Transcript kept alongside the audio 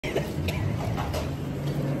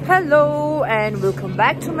Hello and welcome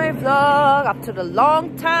back to my vlog after a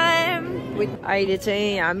long time with अहिले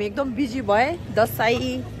चाहिँ हामी एकदम बिजी भए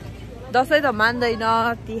दसैँ त मान्दैन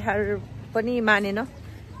तिहार पनि मानेन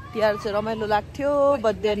तिहार चाहिँ रमाइलो लाग्थ्यो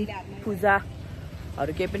बट देन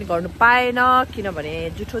पूजाहरु केही पनि गर्नु पाएन किनभने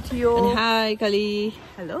जुठो थियो अनि हाई काली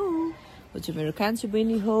हेलो यो चाहिँ मेरो कान्छी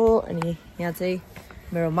बहिनी हो अनि यहाँ चाहिँ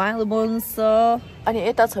मेरो माइलो बोन्स अनि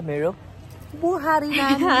यता छ मेरो बुहारी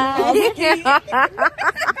नानी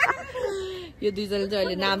यो दुईजनाले चाहिँ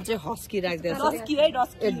अहिले नाम चाहिँ हस्की राख्दैछ डस्की है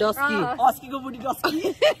डस्की हस्कीको बुढी डस्की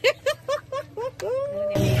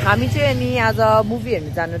हामी चाहिँ अनि आज मुभी हेर्न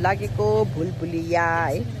जानु लागेको भुलभुलिया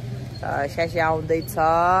है स्यास्या आउँदैछ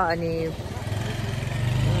अनि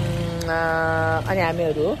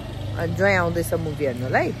हामीहरु ज्वाइँ आउँदैछ मुभी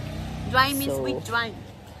हेर्नलाई ज्वाइँ मिन्स विथ ज्वाइँ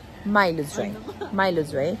माइलो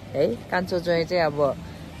ज्वाइँ है कान्छो ज्वाइँ चाहिँ अब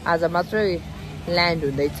आज मात्रै ल्यान्ड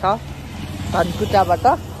हुँदैछ धनकुटाबाट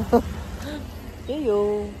त्यही हो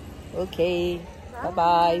ओके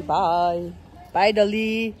बाई बाई बाई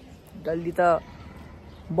डल्ली डल्ली त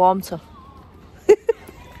बम छ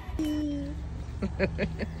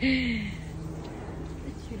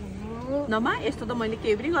नमा यस्तो त मैले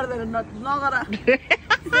केही पनि गर्दैन नगर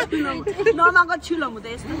नमाको छिलो म त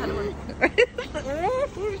यस्तो खानु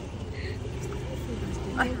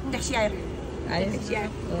ट्याक्सी आयो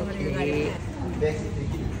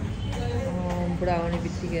बुढा आउने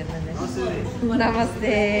बित्तिकै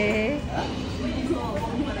नमस्ते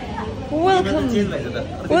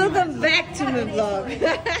welcome back to my blog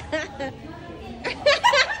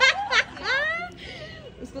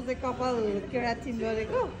उसको चाहिँ कपाल केराटिन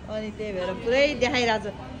गरेको अनि त्यही भएर पुरै देखाइरहेको छ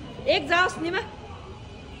एक जाओस् निमा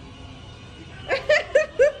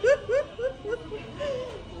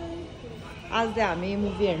आज चाहिँ हामी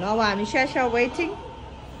मुभी हेर्न अब हामी स्यास्या waiting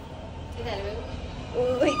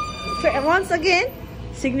once again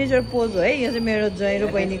signature pose हो है यो चाहिँ मेरो ज्वाइँ र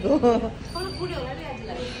बहिनीको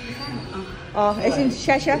एकछिन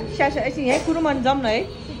स्यास्या एकछिन यहीँ कुरुमान जाउँ न है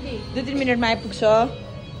 2-3 मिनटमा आइपुग्छ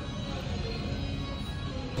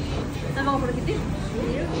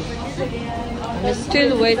I'm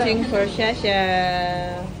still waiting for Shasha.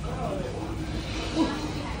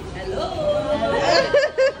 Hello.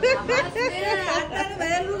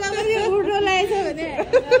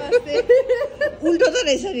 उल्टो त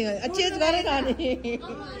रहेछ नि चेन्ज गरे नि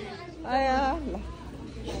आया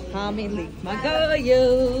हामीलीमा गयो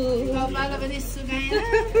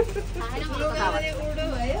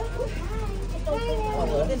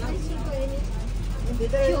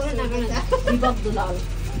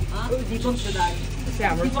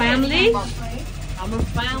हाम्रो फ्यामिली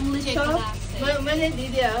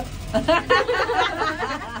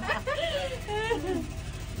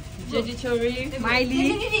जेठी छोरी माइली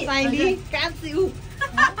साइली कान्छी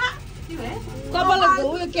कपाल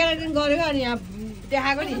उयो केराटिन गरेको अनि यहाँ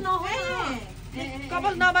देखाएको नि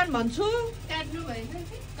कपाल नबान भन्छु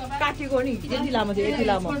काटेको नि यति लामो थियो यति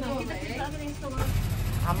लामो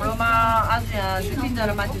हाम्रोमा आज यहाँ 2-3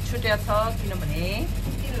 जना मान्छे छुट्या छ किनभने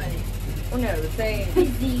उनीहरू चाहिँ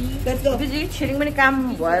बिजी छिरिङ पनि काम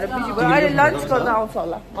भएर बिजी भयो अहिले लन्च गर्दा आउँछ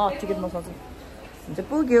होला टिकट मसँग हुन्छ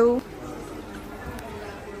पुग्यो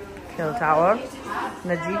खेल टावर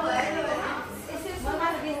नजिक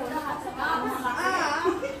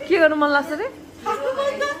के गर्नु मन लाग्छ रे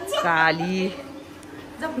काली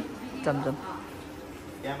जमजम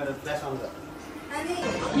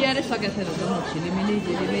क्यारे सकेको छैन झिलिमिली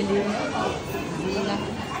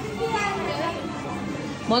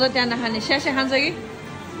म त त्यहाँ नखाने स्यास्या खान्छ कि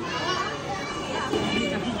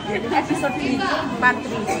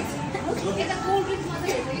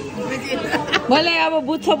मैले अब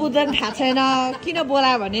बुझ्छ बुझ्दैन थाहा छैन किन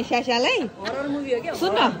बोलायो भने स्यास्यालाई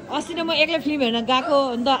सुन न अस्ति नै म एक्लै फिल्म हेर्न गएको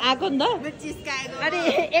नि त आएको नि त अनि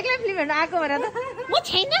एक्लै फिल्म हेर्न आएको भनेर त म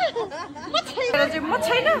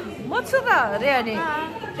छैन म छु त अरे अनि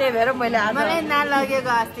त्यही भएर मैले मलाई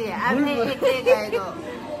नलगेको अस्ति आफ्नै एक्लै गएको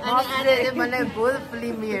अनि आज मलाई भोल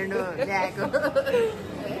फिल्म हेर्नु ल्याएको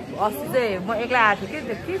अस्ति चाहिँ म एक्लै आएको थिएँ कि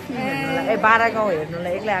त्यो के फिल्म हेर्नुलाई 12 गाउँ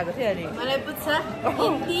हेर्नुलाई एक्लै आएको थिएँ अनि मलाई बुझ्छ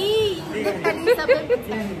हिन्दी नेपाली सबै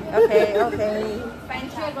ओके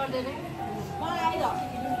पेन्सिल गर्दैन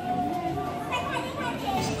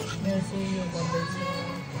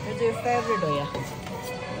यो चाहिँ फेभरेट हो यहाँ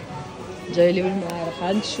जहिले पनि म आएर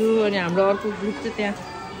खान्छु अनि हाम्रो अर्को ग्रुप चाहिँ त्यहाँ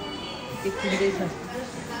देखिँदैछ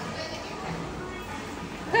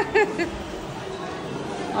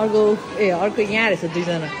अर्को यहाँ रहेछ 2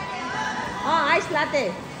 जना आइस लाते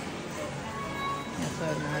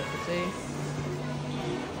चाहिँ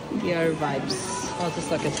Dear vibes. Oh,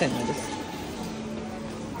 just like a 10 minutes.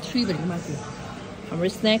 3 भनेको माथि हाम्रो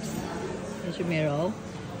स्न्याक्स यो चाहिँ मेरो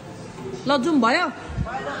ल जाउँ भयो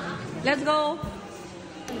लेट्स गो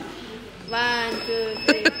 1 2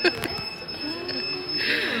 3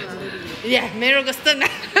 या मेरो कस्तो न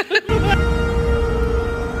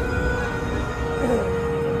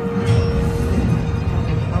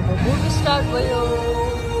अब मुभी स्टार्ट भयो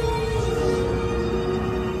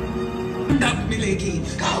मिलेगी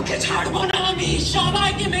गाँव के झाड़ बनामी সবাই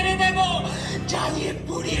के मेरे देवो जालिए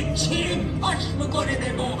पूरी छीन भस्म करे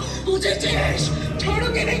देवो तुझे चेश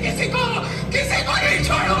छोड़ोगे नहीं किसी को नहीं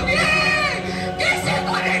छोड़ोगे किसी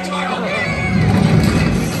को नहीं छोड़ोगे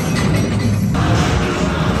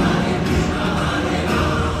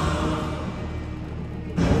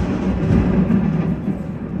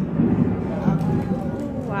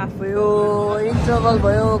भयो इन्टरभल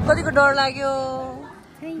भयो कतिको डर लाग्यो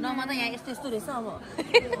नमा त यहाँ यस्तो रहेछ अब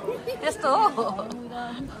यस्तो हो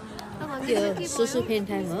सुसु फेन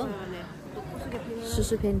टाइम हो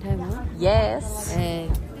सुसु फेन टाइम हो यस ए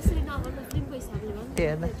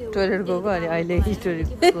हेर्न टोइलेट गएको अनि अहिले हिस्टोरी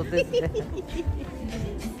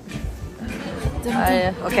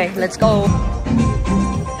ओके लेट्स गो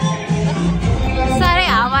साह्रै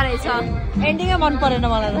हावा रहेछ एन्डिङै मन परेन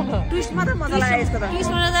मलाई त ट्विस्ट मात्र मजा लाग्यो यसको त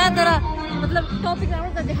ट्विस्ट मजा लाग्यो तर मतलब टपिक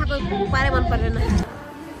राम्रो त देखाएको पारै मन परेन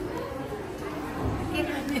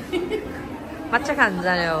माछा खान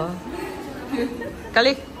जाने हो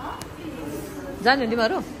काली जाने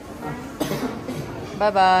तिमीहरू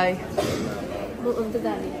बाई बाई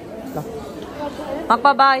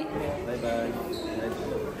मक्पा बाई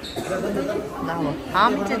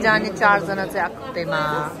हामी चाहिँ जाने 4 जना चाहिँ आक्दैमा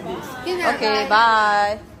ओके बाई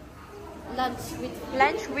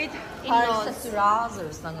लन्च विथ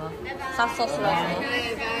ससुराजहरूसँग सास ससुरासँग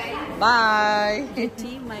बाई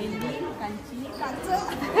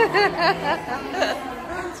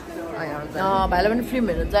भाइलाई पनि फिल्म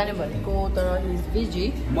हेर्न जाने भनेको तर इज बिजी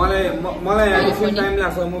मलाई एकछिन टाइम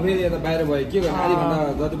लाग्छ म फेरि यता बाहिर भयो के गर्नु आधी घन्टा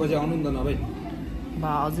जतिपछि आउनु नि त नभए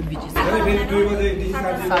अझ बिजी छ फेरि 2 बजे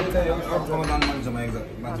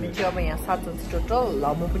हामी चाहिँ अब यहाँ 7 जति टोटल ल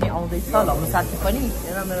म पनि आउँदैछ ल म साथी पनि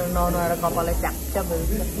हेर मेरो ननुहाएर कपाललाई च्याप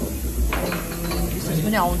विशेष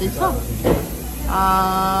पनि आउँदैछ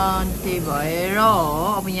त्यही भएर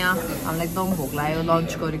अब यहाँ हामीलाई एकदम भोक लाग्यो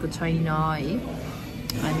लन्च गरेको छैन है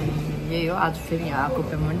अनि यही हो आज फेरि यहाँ आएको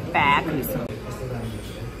पेमेन्ट प्याक रहेछ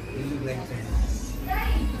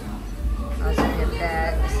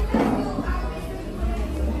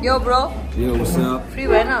यो ब्रो फ्री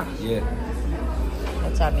भएन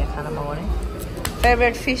हामी खाना मगाउने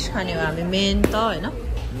फेभरेट फिस खाने हो हामी मेन त होइन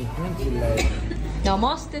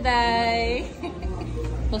नमस्ते दाई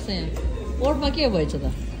कसै ओठमा के भएछ त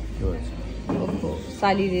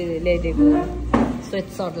सालीले ल्याइदिएको स्वेट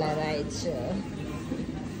सर्ट लगाएर आएछ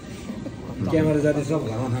क्यामेरा जाति सब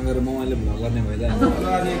घरमा थामेर मोबाइलले भ्लग गर्ने भइदा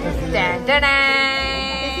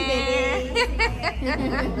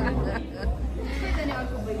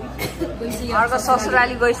अर्को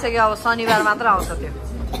ससुराली गइसक्यो अब शनिबार मात्र आउँछ त्यो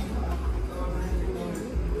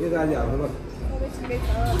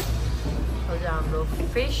हाम्रो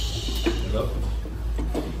फिस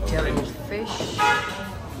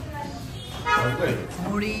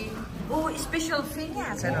मुढी ओ स्पेसल फिल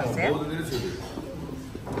यहाँ छ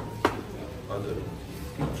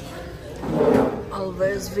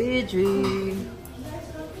Always veggie.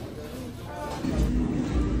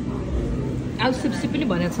 I'll sip पनि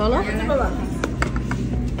भनेको छ ल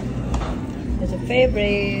It's a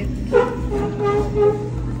favorite.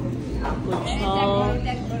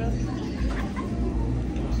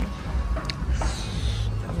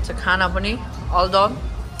 हाम्रो खाना पनि all done.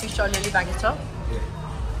 फिस अलिअलि बाँकी छ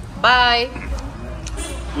बाई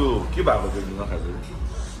त्यो के भएको त्यो नखाएको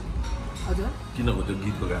हजुर किन हो त्यो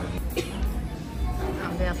गीतको गाना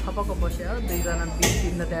हामीले यहाँ थपक्क बस्यो 2 जना बिच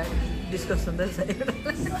त्यहाँ डिस्कस हुँदैछ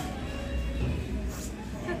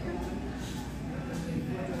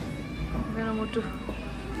मेरो मुटु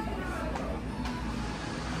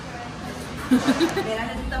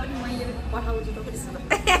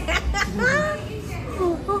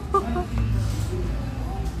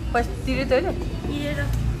पैसा तिरे त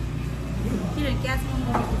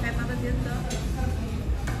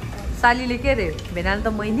सालीले के अरे भेनाले त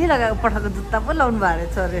मैले लगाएको पठाएको जुत्ता पो लाउनु भएको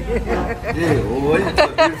रहेछ अरे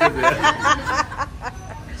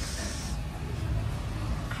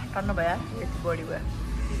टन्न भयो यति बढी भयो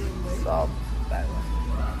सब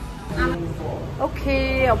ओके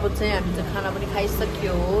अब चाहिँ हामी चाहिँ खाना पनि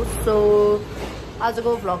खाइसक्यो सो आजको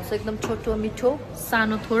भ्लग चाहिँ एकदम छोटो मिठो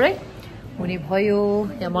सानो थोरै हुने भयो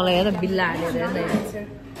यहाँ मलाई हेर बिल्ला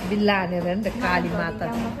हानेर हेर्न त काली माता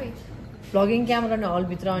भ्लगिङ क्यामेरा नि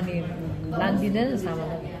हलभित्र अनि लान्दिँदैन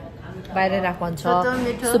सामान बाहिर राख भन्छ छोटो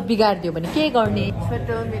मिठो। सो बिगारिदियो भने के गर्ने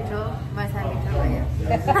छोटो मिठो माछा मिठो भयो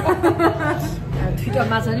दुईटा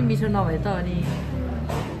माछा नि मिठो नभए त अनि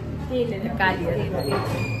कालीहरू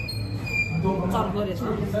चर्को रहेछ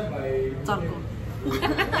चर्को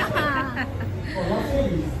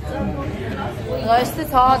र यस्तै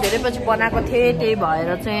छ धेरै पछि बनाएको थिएँ त्यही भएर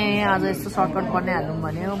चाहिँ आज यस्तो सर्टकट बनाइहालौँ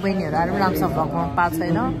भन्यो बहिनीहरू आएर पनि राम्रोसँग भ्लगमा पाएको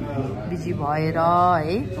छैन बिजी भएर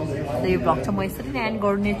है यो भ्लग चाहिँ म यसरी नै एन्ड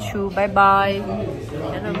गर्ने छु बाई बाई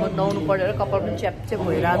होइन म नुहाउनु पऱ्यो र कपाल पनि च्याप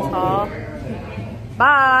भइरहेको छ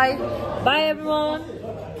बाई बाई एभ्रिवान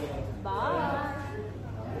बाई